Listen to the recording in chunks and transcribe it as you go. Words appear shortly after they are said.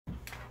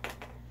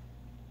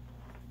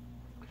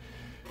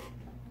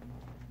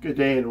Good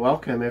day and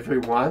welcome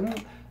everyone,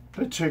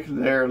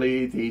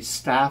 particularly the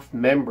staff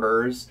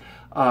members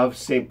of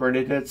St.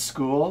 Bernadette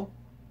School,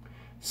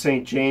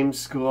 St. James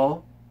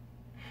School,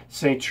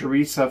 St.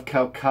 Teresa of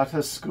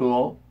Calcutta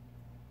School,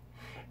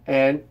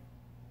 and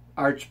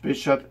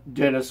Archbishop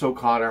Dennis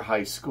O'Connor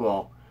High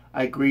School.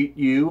 I greet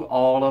you,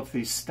 all of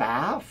the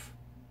staff,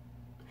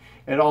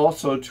 and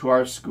also to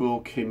our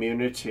school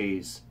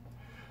communities.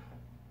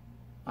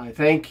 I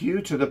thank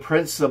you to the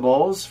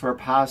principals for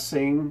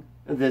passing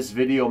this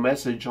video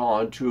message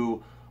on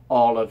to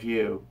all of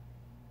you.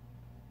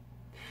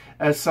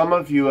 As some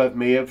of you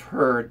may have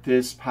heard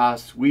this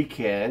past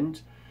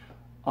weekend,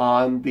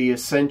 on the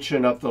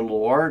Ascension of the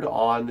Lord,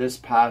 on this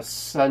past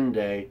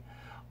Sunday,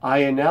 I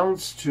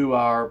announced to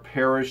our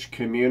parish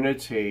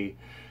community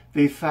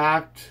the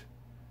fact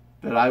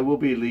that I will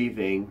be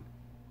leaving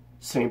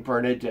St.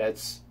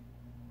 Bernadette's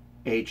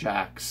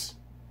Ajax.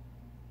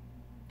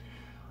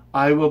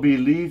 I will be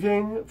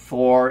leaving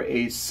for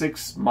a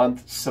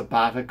 6-month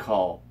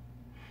sabbatical,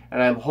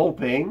 and I'm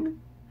hoping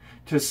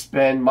to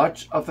spend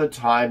much of the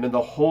time in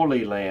the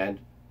Holy Land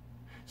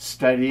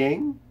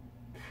studying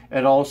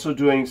and also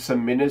doing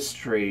some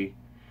ministry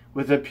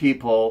with the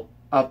people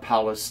of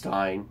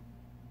Palestine.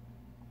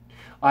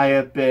 I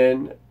have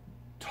been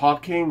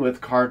talking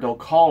with Cardinal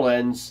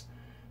Collins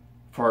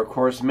for, of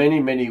course,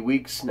 many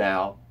weeks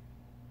now,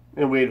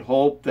 and we'd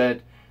hope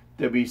that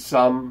there'd be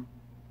some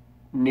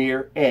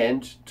near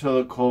end to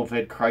the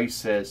COVID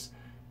crisis.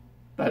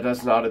 That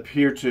does not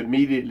appear to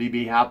immediately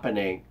be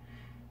happening.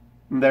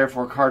 And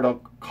therefore,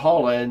 Cardinal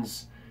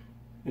Collins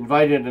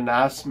invited and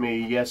asked me,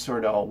 yes or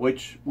no,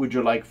 which would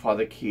you like,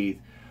 Father Keith?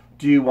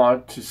 Do you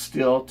want to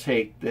still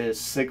take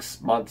this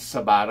 6-month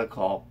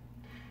sabbatical?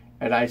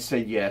 And I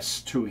said yes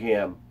to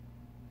him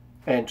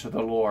and to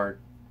the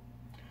Lord.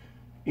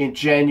 In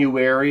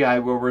January, I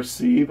will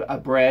receive a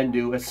brand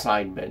new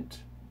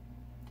assignment.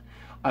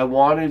 I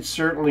wanted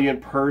certainly in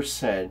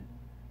person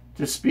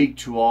to speak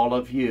to all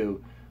of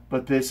you,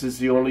 but this is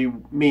the only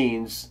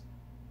means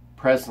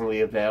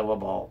presently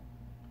available.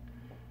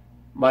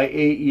 My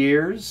 8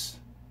 years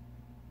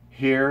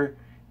here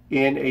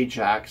in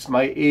Ajax,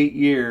 my 8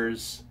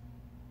 years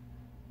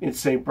in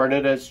St.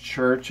 Bernadette's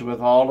Church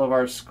with all of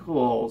our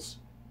schools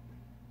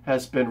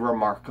has been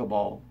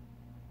remarkable.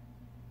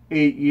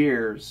 8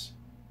 years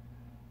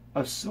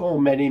of so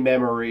many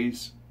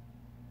memories,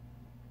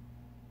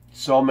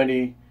 so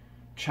many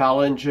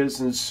challenges,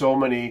 and so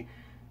many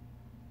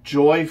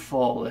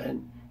joyful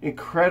and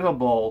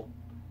incredible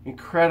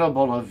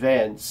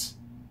events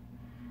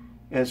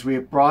as we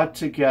have brought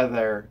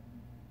together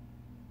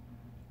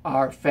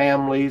our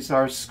families,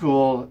 our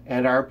school,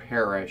 and our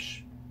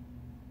parish.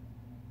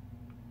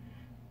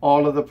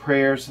 All of the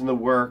prayers and the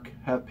work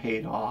have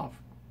paid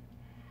off.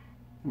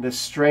 And the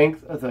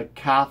strength of the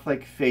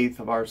Catholic faith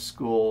of our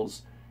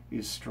schools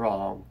is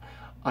strong.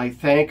 I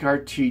thank our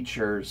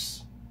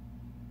teachers.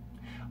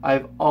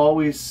 I've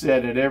always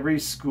said at every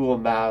school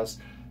mass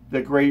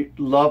the great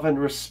love and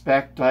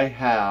respect I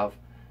have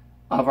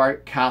of our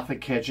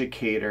Catholic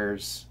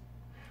educators,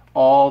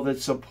 all that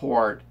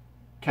support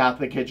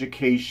Catholic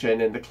education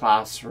in the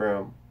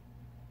classroom.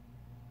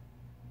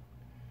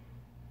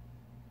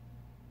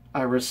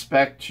 I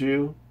respect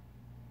you,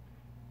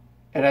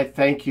 and I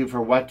thank you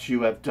for what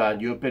you have done.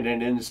 You have been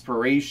an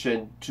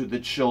inspiration to the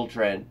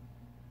children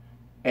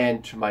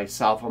and to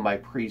myself and my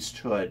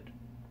priesthood.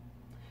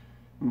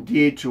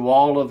 Indeed, to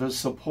all of the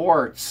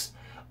supports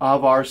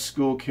of our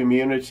school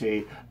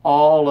community,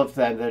 all of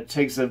them, that it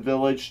takes a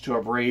village to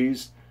have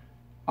raised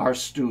our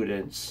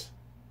students.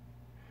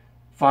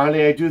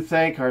 Finally, I do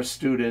thank our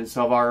students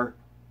of our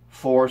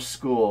 4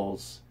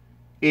 schools.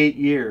 8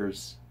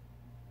 years.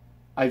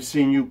 I've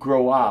seen you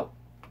grow up.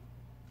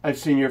 I've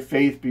seen your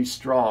faith be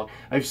strong.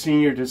 I've seen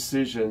your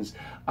decisions.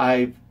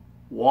 I've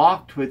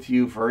walked with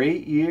you for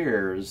 8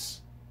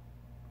 years.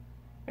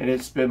 And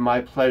it's been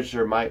my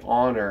pleasure, my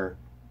honor,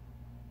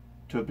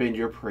 to have been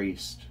your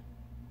priest.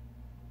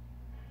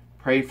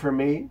 Pray for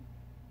me,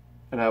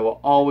 and I will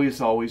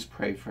always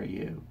pray for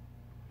you.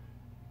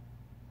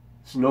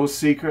 It's no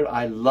secret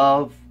I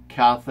love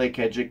Catholic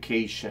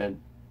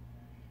education,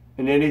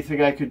 and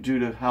anything I could do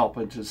to help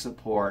and to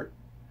support.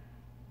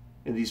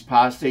 In these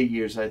past 8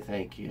 years, I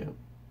thank you.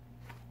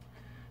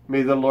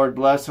 May the Lord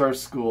bless our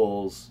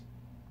schools,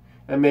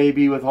 and may He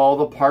be with all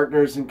the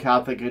partners in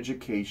Catholic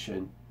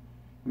education.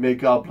 May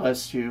God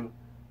bless you,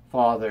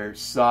 Father,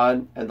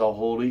 Son, and the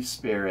Holy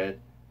Spirit.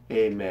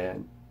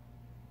 Amen.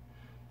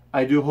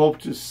 I do hope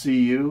to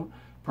see you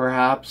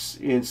perhaps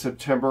in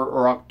September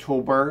or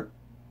October.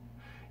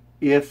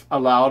 If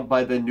allowed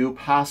by the new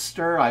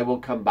pastor, I will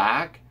come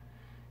back,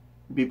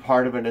 be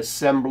part of an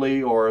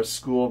assembly or a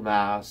school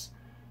mass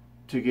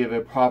to give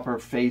a proper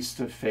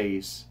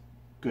face-to-face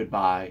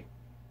goodbye.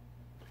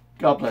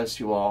 God bless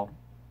you all.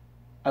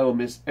 I will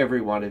miss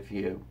every one of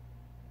you.